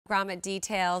grommet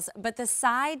details, but the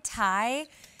side tie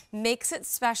makes it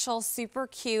special, super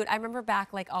cute. I remember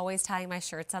back like always tying my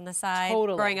shirts on the side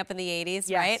growing up in the 80s,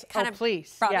 yes. right? Kind of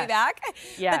please. brought me back.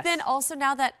 Yes. But then also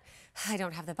now that I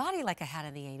don't have the body like I had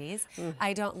in the 80s,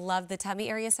 I don't love the tummy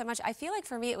area so much. I feel like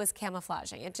for me it was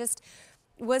camouflaging. It just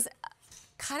was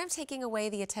kind of taking away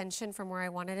the attention from where I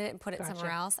wanted it and put it somewhere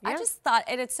else. I just thought,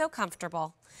 and it's so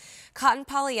comfortable. Cotton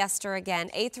polyester again,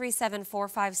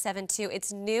 A374572.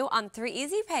 It's new on 3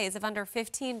 easy pays of under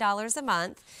 $15 a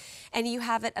month. And you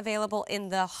have it available in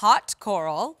the hot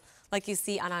coral, like you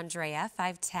see on Andrea,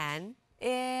 510,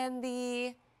 in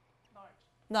the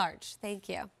large, thank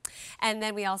you. And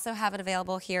then we also have it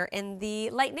available here in the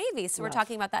light navy. So we're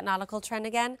talking about that nautical trend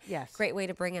again. Yes. Great way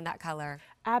to bring in that color.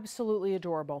 Absolutely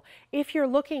adorable. If you're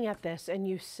looking at this and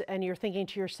you're thinking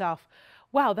to yourself,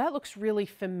 wow, that looks really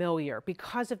familiar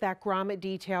because of that grommet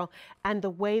detail and the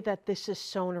way that this is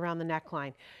sewn around the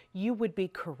neckline, you would be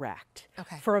correct.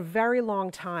 Okay. For a very long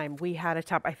time, we had a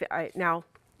top, now,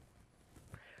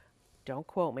 don't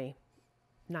quote me,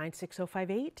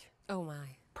 96058? Oh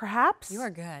my. Perhaps? You are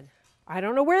good. I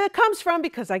don't know where that comes from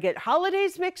because I get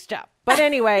holidays mixed up. But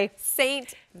anyway.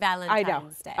 Saint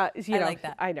Valentine's Day. I like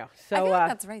that. I know. So I feel like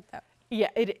that's right though. Yeah,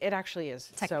 it actually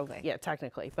is. Technically. So, yeah,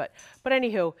 technically. But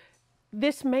anywho,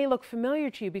 this may look familiar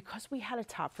to you because we had a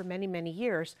top for many, many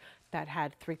years that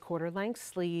had 3/4 length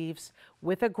sleeves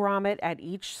with a grommet at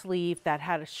each sleeve that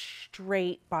had a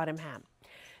straight bottom hem.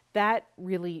 That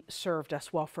really served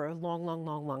us well for a long, long,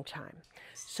 long, long time.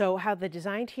 So how the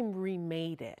design team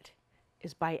remade it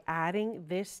is by adding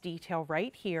this detail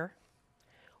right here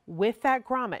with that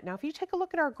grommet. Now, if you take a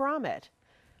look at our grommet,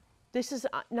 this is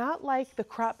not like the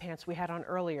crop pants we had on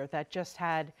earlier that just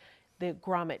had the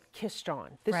grommet kissed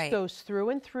on. This goes through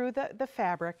and through the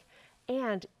fabric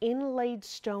and inlaid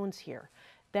stones here.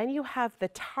 Then you have the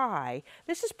tie.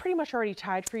 This is pretty much already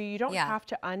tied for you. You don't have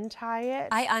to untie it.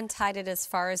 I untied it as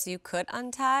far as you could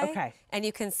untie. Okay. And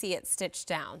you can see it stitched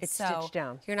down. It's stitched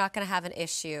down. You're not going to have an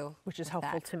issue. Which is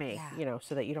helpful to me, you know,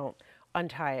 so that you don't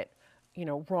untie it, you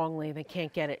know, wrongly. They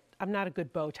can't get it. I'm not a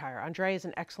good bow tire. Andrea is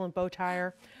an excellent bow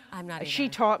tire. I'm not either. She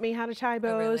taught me how to tie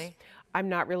bows. Oh, really? I'm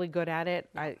not really good at it.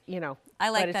 You know, I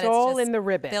like but that it's all just in the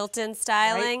ribbon. Built-in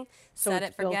styling. Right? So Set it's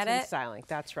it, forget built-in it. styling.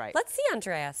 That's right. Let's see,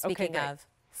 Andrea, speaking great. of.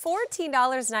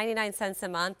 $14.99 a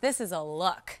month. This is a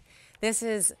look. This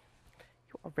is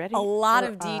Ready a lot for,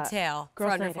 of detail for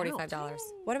Girls' under Night Out. $45.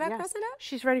 What about Girls' Night Out?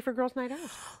 She's ready for Girls' Night Out.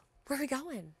 Where are we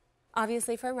going?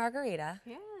 Obviously for a margarita.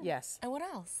 Yeah. Yes. And what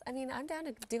else? I mean, I'm down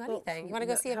to do anything. You want to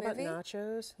go see a movie? How about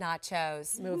nachos?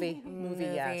 Nachos. Movie,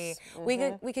 yes.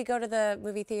 We could go to the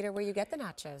movie theater where you get the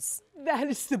nachos. That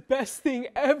is the best thing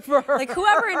ever. Like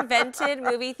whoever invented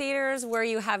movie theaters where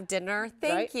you have dinner,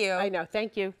 thank you. I know,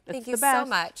 thank you. That's Thank the you best. so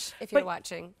much if you're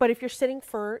watching. But if you're sitting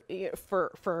for, man.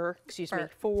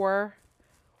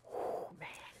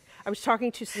 I was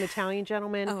talking to some Italian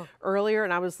gentlemen earlier,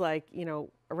 and I was like, you know,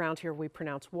 around here we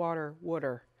pronounce water.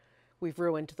 We've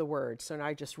ruined the word, so now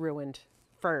I just ruined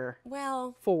fur.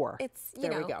 Well, it's, you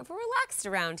there know, we go. we're relaxed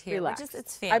around here. Relaxed.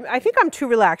 It's family. I think I'm too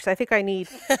relaxed. I think I need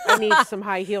some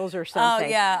high heels or something. Oh,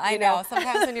 yeah, I know.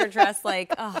 Sometimes when you're dressed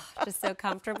like, just so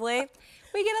comfortably,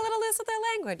 we get a little loose with our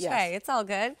language. Yes. Hey, it's all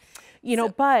good. You know,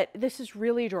 but this is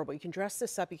really adorable. You can dress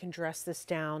this up. You can dress this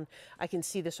down. I can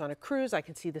see this on a cruise. I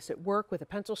can see this at work with a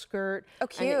pencil skirt. Oh,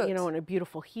 cute. And, you know, and a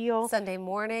beautiful heel. Sunday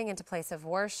morning into place of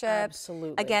worship.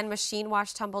 Absolutely. Again, machine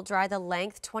wash, tumble dry. The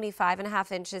length,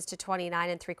 25.5 inches to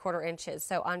 29 3/4 inches.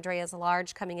 So Andrea's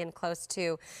large coming in close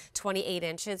to 28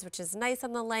 inches, which is nice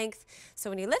on the length. So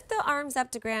when you lift the arms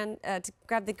up to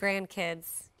grab the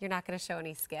grandkids, you're not going to show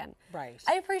any skin. Right.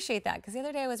 I appreciate that because the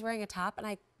other day I was wearing a top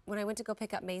and when I went to go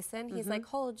pick up Mason, he's like,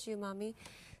 hold you, mommy.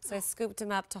 So I scooped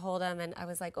him up to hold him, and I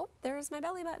was like, oh, there's my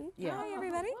belly button. Yeah. Hi,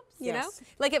 everybody. Whoops. You know? Yes.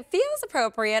 Like, it feels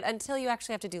appropriate until you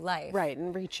actually have to do life. Right,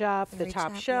 and reach up the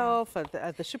top shelf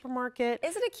at the supermarket.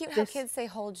 Isn't it cute how kids say,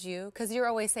 hold you? Because you're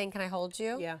always saying, can I hold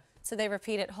you? Yeah. So they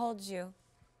repeat it, hold you.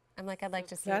 I'm like, I'd like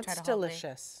to see you try to hold me. That's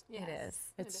delicious. It is.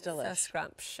 It's delicious. So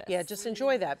scrumptious. Yeah, just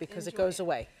enjoy that because it goes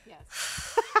away.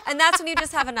 Yes. And that's when you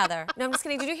just have another. No, I'm just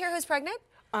kidding. Did you hear who's pregnant?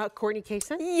 Courtney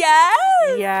Kaysen? Yes!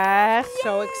 Yes,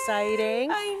 so exciting.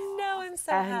 I know, I'm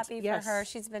so happy for yes. her.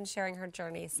 She's been sharing her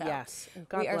journey, so Yes,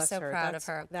 God we are bless so her. proud of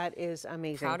her. That is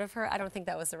amazing. Proud of her? I don't think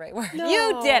that was the right word. No.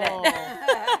 You did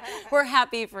it. We're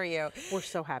happy for you. We're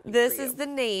so happy This for you. is the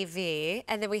navy,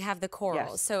 and then we have the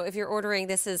coral. Yes. So if you're ordering,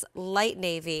 this is light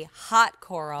navy, hot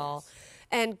coral,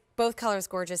 and both colors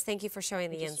gorgeous. Thank you for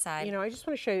showing the inside. You know, I just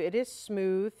want to show you, it is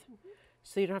smooth.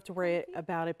 So you don't have to worry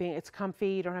about it being, it's comfy.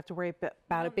 You don't have to worry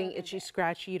about it being itchy,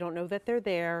 scratchy. You don't know that they're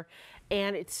there.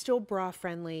 and it's still bra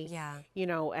friendly. Yeah. You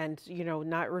know, and you know,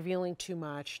 not revealing too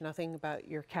much, nothing about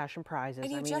your cash and prizes.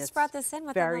 And you I mean, just it's brought this in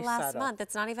within the very last subtle. month.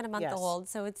 It's not even a month Yes. old,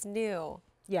 so it's new.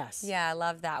 Yes. Yeah, I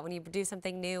love that. When you do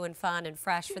something new and fun and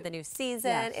fresh for the new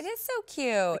season, Yes. it is so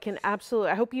cute. I can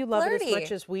absolutely, I hope you love it Flirty. as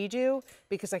much as we do,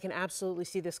 because I can absolutely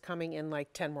see this coming in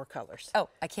like 10 more colors. Oh,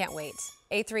 I can't wait.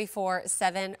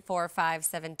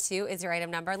 834-74572 is your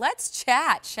item number. Let's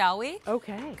chat, shall we?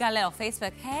 Okay. Got a little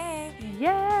Facebook. Hey. Yay!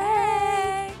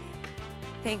 Hey.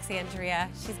 Thanks, Andrea.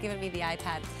 She's giving me the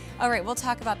iPad. All right, we'll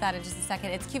talk about that in just a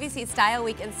second. It's QVC Style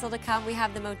Week, and still to come, we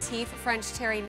have the motif French terry